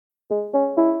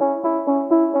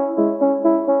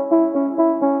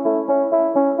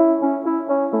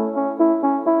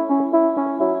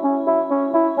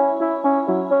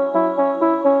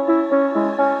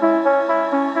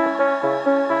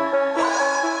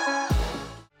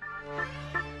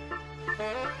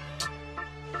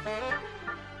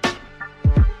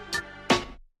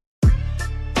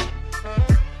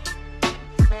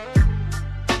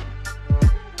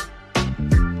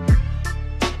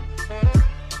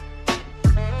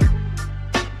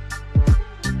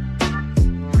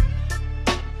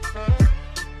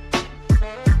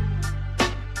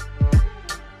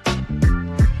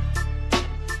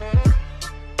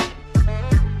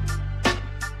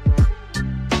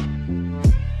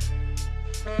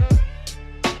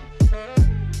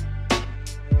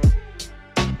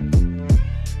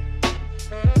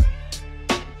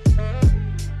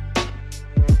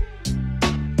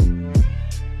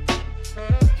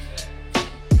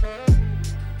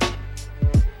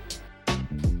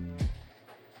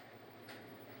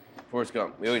Forrest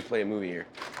Gump. We always play a movie here.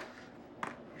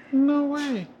 No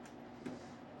way.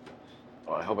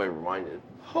 Oh, I hope I reminded.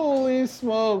 Holy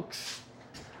smokes.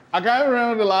 I can't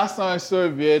remember the last time I saw a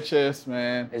VHS,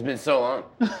 man. It's been so long.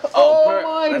 Oh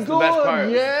my that's God, the best part.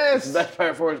 yes. That's the best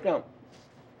part of Forrest Gump.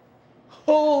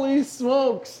 Holy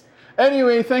smokes.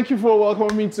 Anyway, thank you for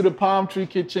welcoming me to the Palm Tree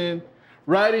Kitchen,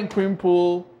 right in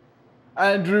Quimpool.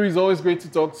 Andrew, it's always great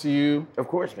to talk to you. Of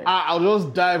course, man. I'll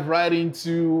just dive right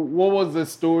into what was the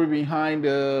story behind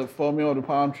the forming of the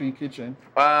Palm Tree Kitchen.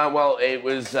 Well, it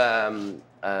was the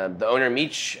owner,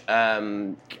 Meech.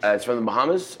 It's from the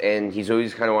Bahamas, and he's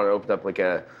always kind of wanted to open up like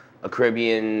a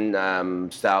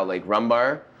Caribbean style like rum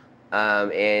bar.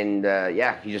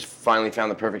 He just finally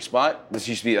found the perfect spot. This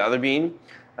used to be the Other Bean.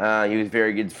 He was he's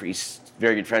very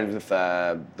good friends with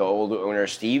the old owner,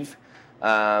 Steve.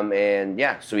 So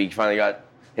he finally got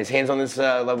his hands on this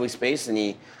lovely space, and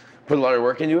he put a lot of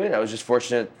work into it. I was just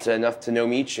fortunate enough to know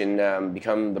Meech and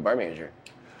become the bar manager.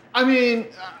 I mean,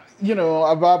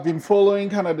 I've been following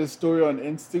kind of the story on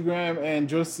Instagram and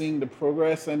just seeing the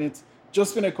progress, and it's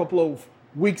just been a couple of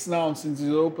weeks now since it's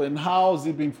open. How's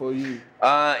it been for you?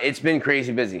 It's been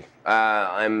crazy busy.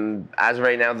 I'm, as of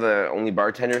right now, the only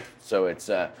bartender, so it's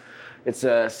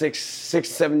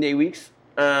 6-7 day weeks.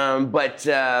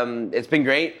 It's been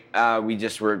great.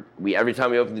 We every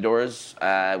time we open the doors,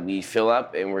 we fill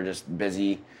up and we're just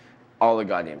busy all the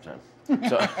goddamn time.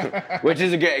 So, which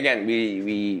is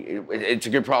it's a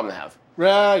good problem to have.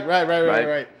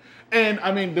 Right. And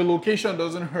I mean, the location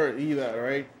doesn't hurt either,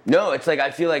 right? No, it's like,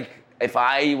 I feel like if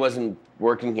I wasn't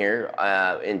working here,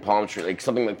 in Palm Tree, like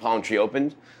something like Palm Tree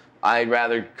opened, I'd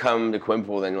rather come to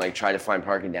Quimpool than like try to find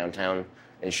parking downtown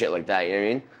and shit like that, you know what I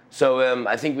mean? So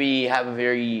I think we have a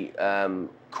very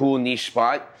cool niche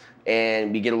spot,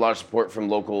 and we get a lot of support from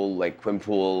local like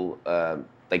Quimpool,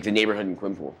 like the neighborhood in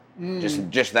Quimpool.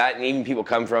 Just that, and even people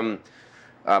come from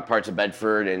parts of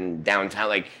Bedford and downtown.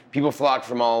 Like people flock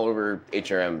from all over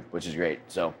HRM, which is great.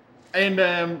 So. And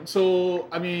I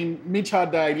mean, Mitch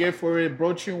had the idea for it,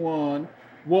 brought you on.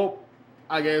 What,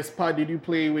 I guess, part did you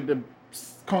play with the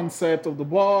concept of the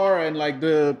bar and like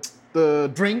the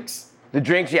drinks? The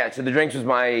drinks, yeah. So the drinks was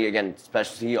my, again,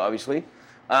 specialty, obviously.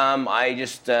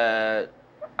 I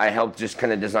helped just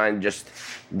kind of design just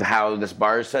how this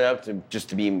bar is set up to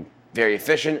be very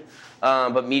efficient.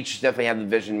 But Meech definitely had the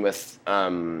vision with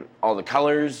all the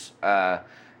colors and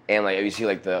like you see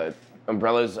like the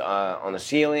umbrellas on the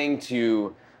ceiling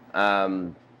to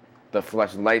the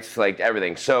fluorescent lights, like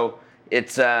everything. So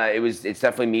it's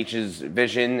definitely Meech's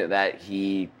vision that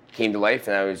he came to life,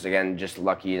 and I was again just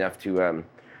lucky enough to.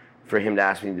 For him to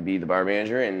ask me to be the bar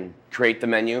manager and create the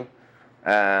menu.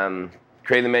 Creating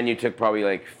the menu took probably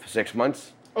like 6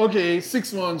 months. Okay,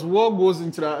 6 months. What goes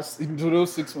into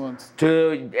those 6 months?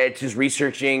 It's just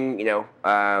researching,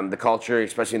 the culture,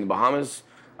 especially in the Bahamas,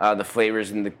 the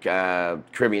flavors in the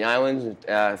Caribbean islands,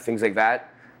 things like that.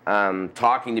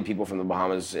 Talking to people from the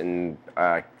Bahamas and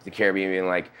the Caribbean, being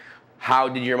like, how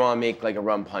did your mom make like a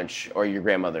rum punch, or your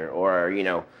grandmother, or we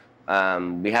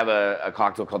have a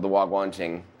cocktail called the Wagwan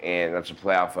Ting, and that's a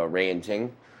play off of Ray and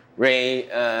Ting. Ray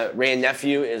and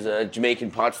Nephew is a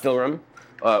Jamaican pot still rum,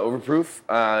 overproof,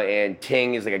 and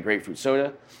Ting is like a grapefruit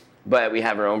soda. But we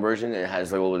have our own version, and it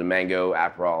has like a little bit of mango,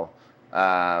 Aperol,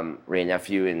 Ray and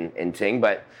Nephew, and Ting.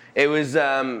 But it was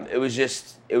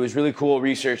really cool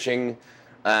researching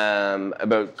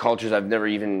about cultures I've never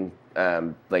even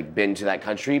been to that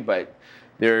country, but.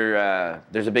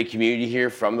 There's a big community here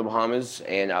from the Bahamas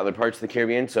and other parts of the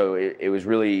Caribbean, so it was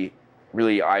really,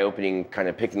 really eye-opening, kind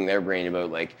of picking their brain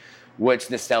about like what's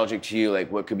nostalgic to you,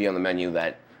 like what could be on the menu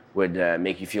that would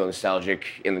make you feel nostalgic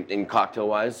in cocktail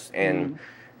wise, and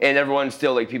everyone's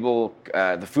still like people.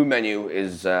 The food menu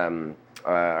is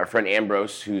our friend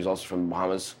Ambrose, who's also from the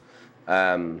Bahamas.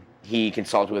 He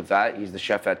consulted with that. He's the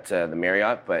chef at the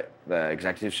Marriott, but the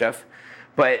executive chef.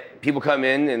 But people come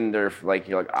in and they're like,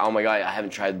 you're like, oh my god, I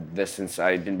haven't tried this since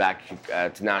I've been back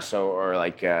to Nassau or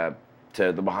like to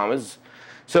the Bahamas.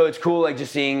 So it's cool, like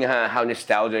just seeing how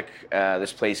nostalgic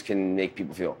this place can make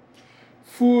people feel.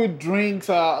 Food, drinks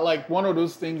are like one of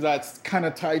those things that's kind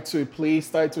of tied to a place,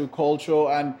 tied to a culture,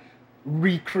 and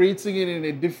recreating it in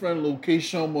a different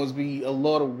location must be a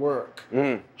lot of work.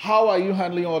 How are you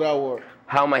handling all that work?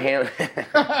 How am I handling?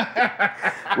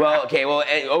 Well, okay. Well,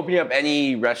 opening up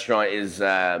any restaurant is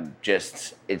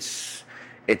just it's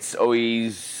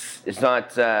always it's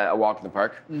not a walk in the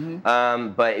park.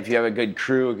 But if you have a good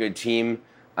crew, a good team,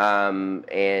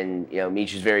 and you know,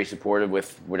 Meech is very supportive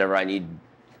with whatever I need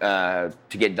to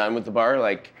get done with the bar.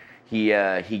 Like he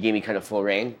gave me kind of full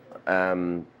reign,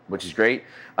 which is great.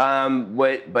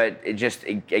 But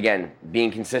again,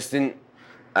 being consistent,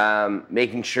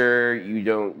 making sure you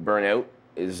don't burn out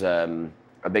is a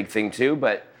big thing too.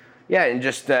 But yeah, and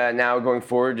just now going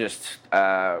forward, just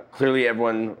clearly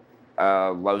everyone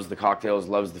loves the cocktails,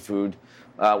 loves the food.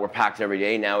 We're packed every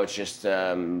day. Now it's just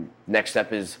next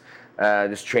step is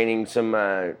just training some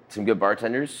good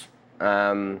bartenders.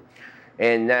 But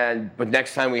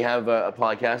next time we have a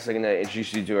podcast, I'm gonna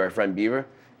introduce you to our friend Beaver.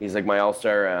 He's like my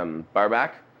all-star bar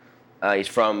back. He's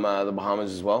from the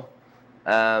Bahamas as well.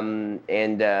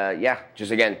 Yeah,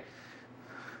 just again,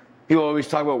 people always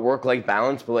talk about work-life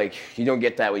balance, but like you don't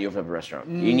get that when you open up a restaurant.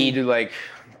 You need to like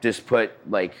just put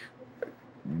what's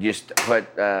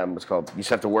called. You just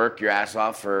have to work your ass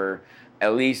off for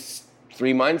at least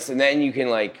 3 months, and then you can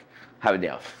like have a day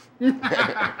off.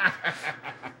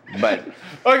 But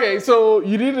okay, so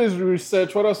you did this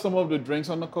research. What are some of the drinks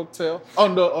on the cocktail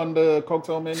on the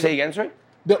cocktail menu? say again, sorry.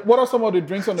 What are some of the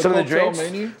drinks on the Some of the cocktail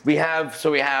drinks menu? we have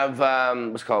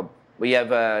what's called. We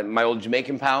have my old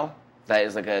Jamaican pal. That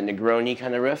is like a Negroni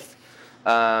kind of riff.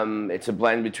 It's a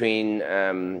blend between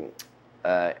an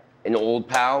old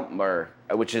pal,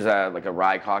 which is like a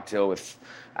rye cocktail with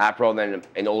Aperol, then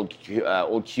an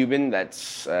old Cuban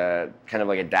that's kind of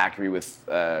like a daiquiri with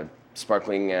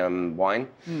sparkling wine.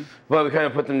 But we kind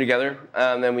of put them together.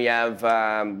 Then we have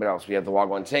what else? We have the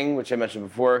Wagwan Ting, which I mentioned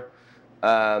before.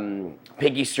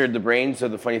 Pinky stirred the brain. So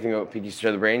the funny thing about Pinky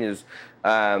stirred the brain is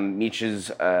Meech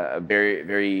is a very,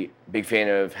 very big fan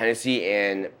of Hennessy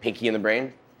and Pinky in the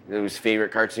Brain. It was his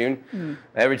favorite cartoon.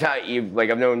 Every time,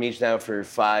 I've known Meech now for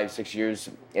 5-6 years,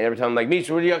 and every time I'm like, Meech,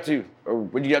 what are you up to? Or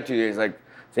what are you up to? He's like,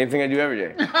 same thing I do every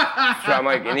day. So I'm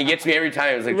like, and he gets me every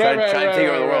time. It's like trying to take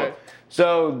over the world.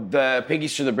 So the Pinky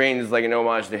stirred the Brain is like an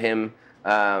homage to him.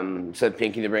 Said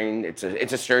Pinky the Brain. It's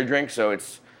a stir drink, so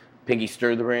it's Pinky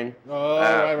stirred the brain. Oh,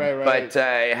 right. But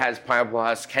it has pineapple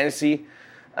husk Hennessy,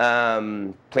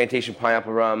 plantation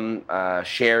pineapple rum,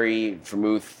 sherry,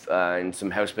 vermouth, and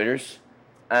some house bitters.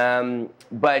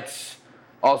 But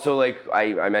also, like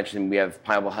I mentioned, we have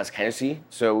pineapple husk Hennessy.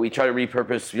 So we try to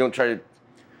repurpose.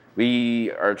 We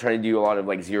are trying to do a lot of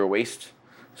like zero waste.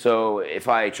 So if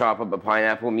I chop up a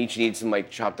pineapple, Meech needs some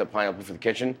like chopped up pineapple for the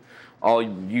kitchen. I'll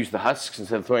use the husks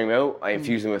instead of throwing them out. I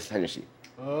infuse them with Hennessy.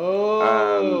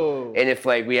 Oh. And if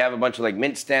like we have a bunch of like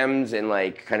mint stems and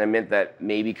like kind of mint that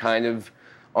may be kind of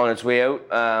on its way out,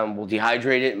 we'll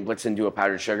dehydrate it and blitz into a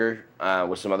powdered sugar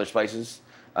with some other spices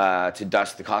to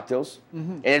dust the cocktails.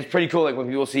 And it's pretty cool. Like when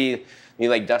people see me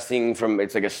like dusting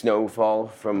it's like a snowfall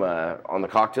from on the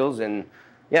cocktails. And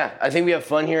yeah, I think we have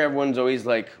fun here. Everyone's always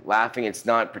like laughing. It's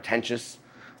not pretentious.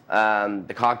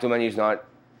 The cocktail menu is not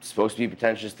supposed to be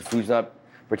pretentious. The food's not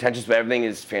pretentious, but everything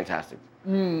is fantastic.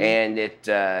 And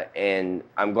and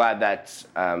I'm glad that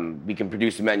we can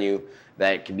produce a menu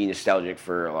that can be nostalgic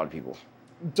for a lot of people.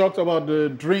 You talked about the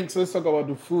drinks. Let's talk about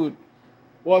the food.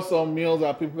 What some meals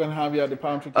that people can have here at the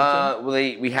Pantry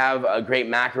Kitchen? We have a great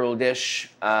mackerel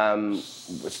dish. Mackerel.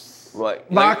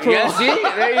 Yeah, see?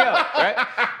 There you go. Right?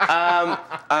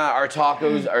 Our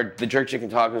tacos, the jerk chicken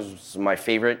tacos, is my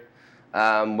favorite.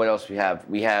 What else we have?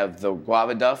 We have the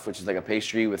guava duff, which is like a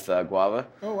pastry with guava.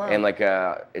 Oh wow! And like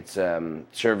it's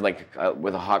served like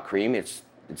with a hot cream. It's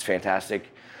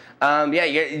fantastic. Yeah,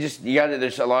 you got it.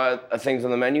 There's a lot of things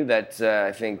on the menu that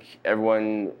I think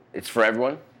it's for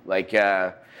everyone. Like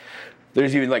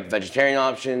there's even like vegetarian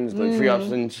options, like free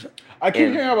options. I keep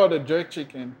hearing about the jerk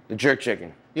chicken. The jerk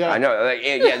chicken. Yeah, I know. Like,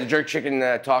 yeah, the jerk chicken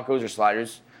tacos or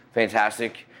sliders,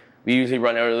 fantastic. We usually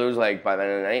run out of those like by the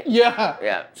end of the night. Yeah.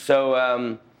 Yeah.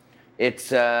 So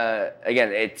it's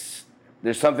again, it's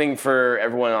there's something for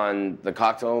everyone on the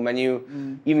cocktail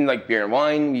menu. Even like beer and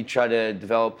wine, we try to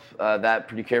develop that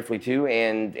pretty carefully too.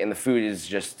 And the food is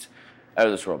just out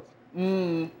of this world.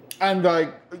 And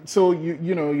like, so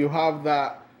you have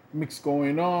that mix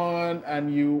going on,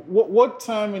 and what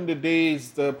time in the day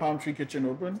is the Palm Tree Kitchen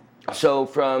open? So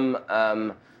from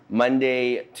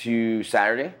Monday to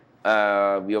Saturday,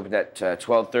 we open at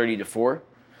 12:30 to 4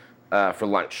 for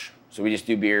lunch. So we just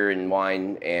do beer and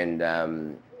wine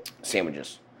and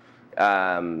sandwiches.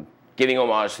 Giving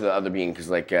homage to the Other Bean, because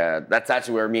like that's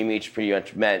actually where me and Meech pretty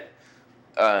much met.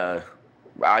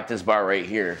 At this bar right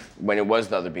here, when it was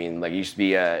the Other Bean, like it used to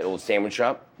be an old sandwich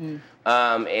shop,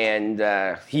 and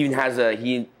he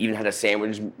even had a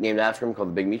sandwich named after him called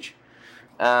the Big Meech.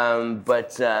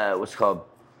 What's it called?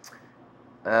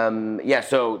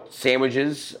 So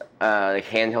sandwiches, like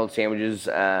handheld sandwiches,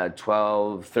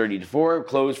 12:30 to 4,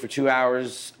 closed for 2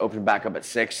 hours, open back up at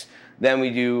 6. Then we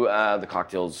do the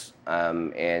cocktails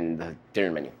and the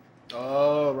dinner menu.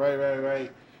 Oh, right.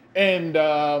 And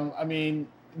I mean,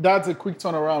 that's a quick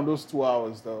turnaround, those 2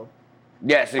 hours though.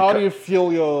 Yes. How do you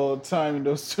feel your time in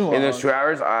those 2 hours? In those 2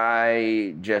 hours,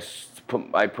 I just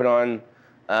put on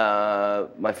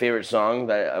my favorite song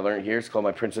that I learned here. It's called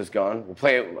 "My Princess Gone." We'll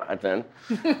play it at the end,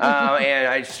 and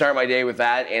I start my day with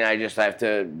that. And I have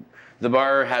to. The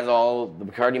bar has all the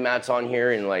Bacardi mats on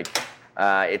here, and like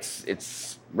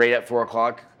it's right at 4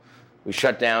 o'clock. We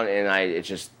shut down, and it's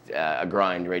just a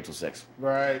grind right till 6.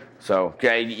 Right. So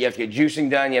okay, you have to get juicing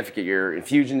done. You have to get your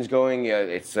infusions going.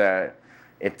 It's a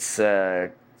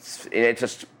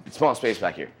small space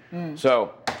back here.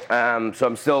 So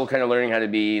I'm still kind of learning how to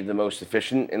be the most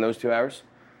efficient in those 2 hours.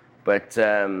 But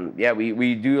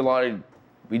we do a lot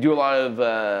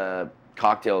of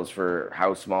cocktails for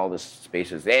how small this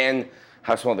space is and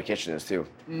how small the kitchen is too.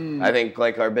 I think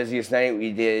like our busiest night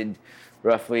we did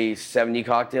roughly 70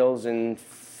 cocktails in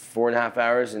 4.5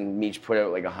 hours, and Meech put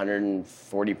out like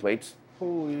 140 plates.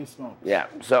 Holy smokes. Yeah.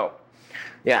 So,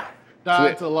 yeah.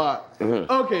 That's a lot.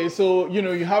 Okay, so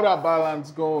you have that balance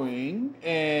going,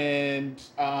 and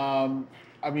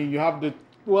I mean you have the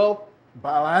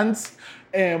balance,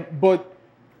 but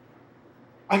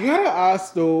I gotta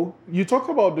ask though. You talk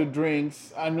about the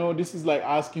drinks. I know this is like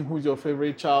asking who's your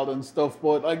favorite child and stuff,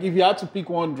 but like if you had to pick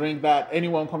one drink that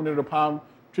anyone coming to the Palm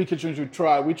Tree Kitchen should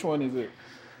try, which one is it?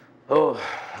 Oh,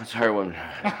 that's a hard one.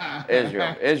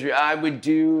 Israel. I would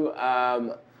do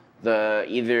the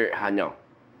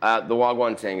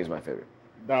Wagwan Ting is my favorite.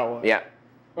 That one. Yeah.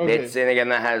 Okay. And again,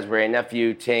 that has Ray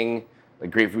Nephew, Ting, the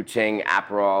grapefruit Ting,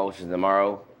 Aperol, which is the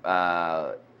Amaro,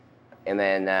 and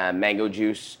then mango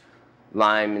juice,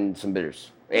 lime, and some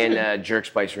bitters, and jerk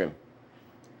spice rim.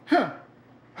 Huh.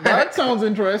 That sounds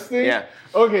interesting. Yeah.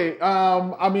 Okay.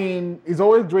 I mean, it's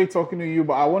always great talking to you,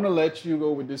 but I want to let you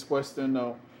go with this question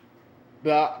now.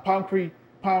 The Palm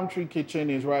Tree Kitchen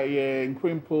is right here in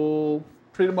Quimple,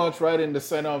 pretty much right in the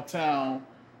center of town.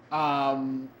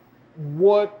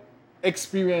 What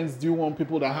experience do you want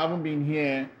people that haven't been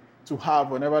here to have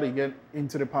whenever they get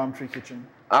into the Palm Tree Kitchen?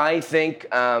 I think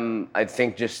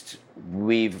just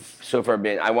we've so far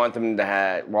been. I want them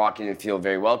to walk in and feel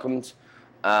very welcomed.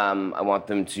 I want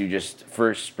them to just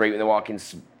first right when they walk in,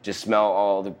 just smell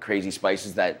all the crazy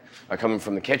spices that are coming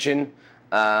from the kitchen,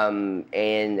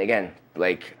 and again,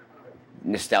 like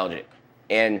nostalgic.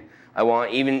 And I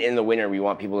want, even in the winter, we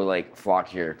want people to like flock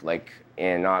here, like,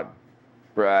 and not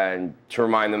to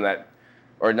remind them that,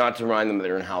 or not to remind them that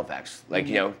they're in Halifax, like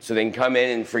so they can come in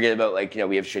and forget about like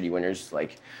we have shitty winters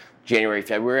like January,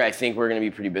 February. I think we're going to be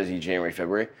pretty busy January,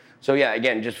 February. So yeah,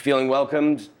 again, just feeling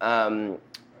welcomed.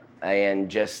 And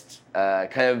just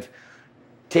kind of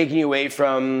taking you away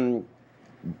from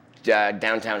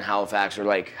downtown Halifax or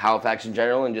like Halifax in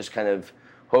general, and just kind of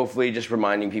hopefully just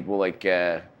reminding people like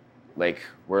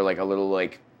we're like a little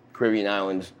like Caribbean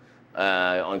island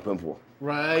on Quimple.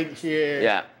 Right here.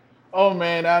 Yeah. Oh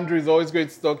man, Andrew, it's always great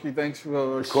to talk to you. Thanks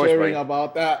for sharing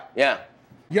about that. Yeah.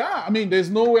 Yeah, I mean, there's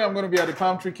no way I'm going to be at the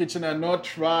Palm Tree Kitchen and not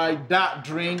try that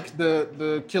drink,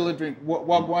 the killer drink,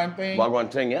 Wagwan thing. Wagwan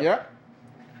Ting, yeah. Yeah.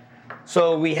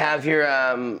 So we have here,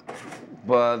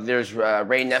 there's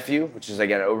Ray Nephew, which is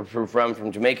again an overproof rum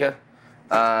from Jamaica,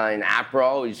 and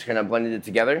Aperol. We just kind of blended it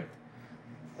together.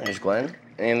 There's Glenn.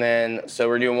 And then, so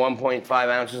we're doing 1.5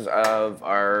 ounces of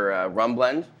our rum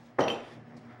blend.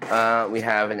 We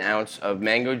have an ounce of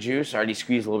mango juice. I already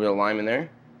squeezed a little bit of lime in there.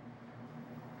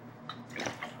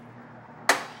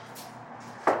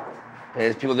 And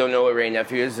if people don't know what Ray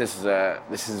Nephew is, this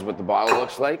is what the bottle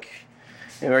looks like.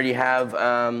 And we already have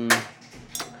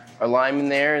our lime in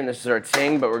there, and this is our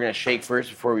ting, but we're gonna shake first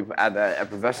before we add the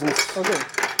effervescence. Okay.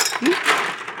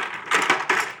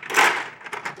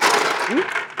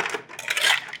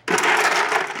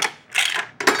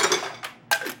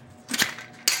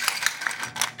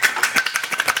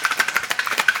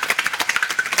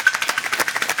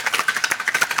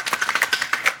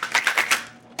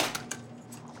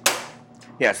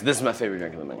 Yeah, so this is my favorite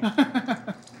drink of the menu.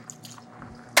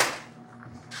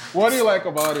 What do you like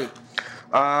about it?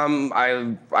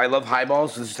 I love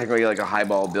highballs. So this is technically like a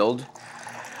highball build.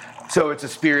 So it's a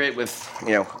spirit with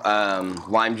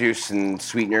lime juice and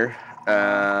sweetener,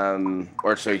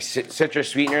 citrus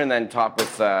sweetener, and then topped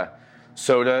with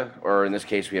soda, or in this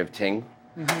case we have Ting.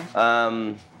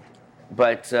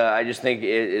 But I just think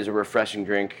it is a refreshing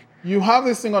drink. You have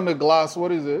this thing on the glass.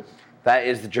 What is it? That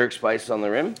is the jerk spice on the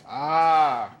rim.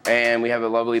 Ah. And we have a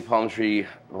lovely palm tree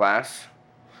glass.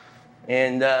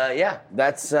 And yeah,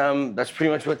 that's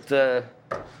pretty much what the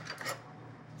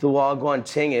Wagwan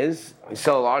Ting is. We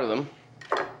sell a lot of them.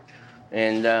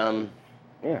 And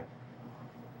yeah.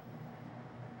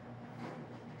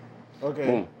 Okay.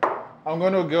 Boom. I'm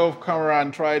going to go off camera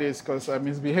and try this because I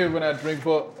misbehave when I drink,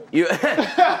 but You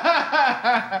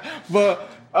but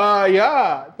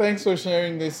yeah, thanks for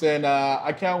sharing this, and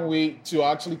I can't wait to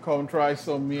actually come try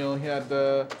some meal here at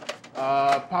the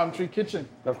Palm Tree Kitchen.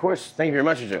 Of course. Thank you very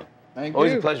much, Joe. Thank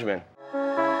Always you. a pleasure, man.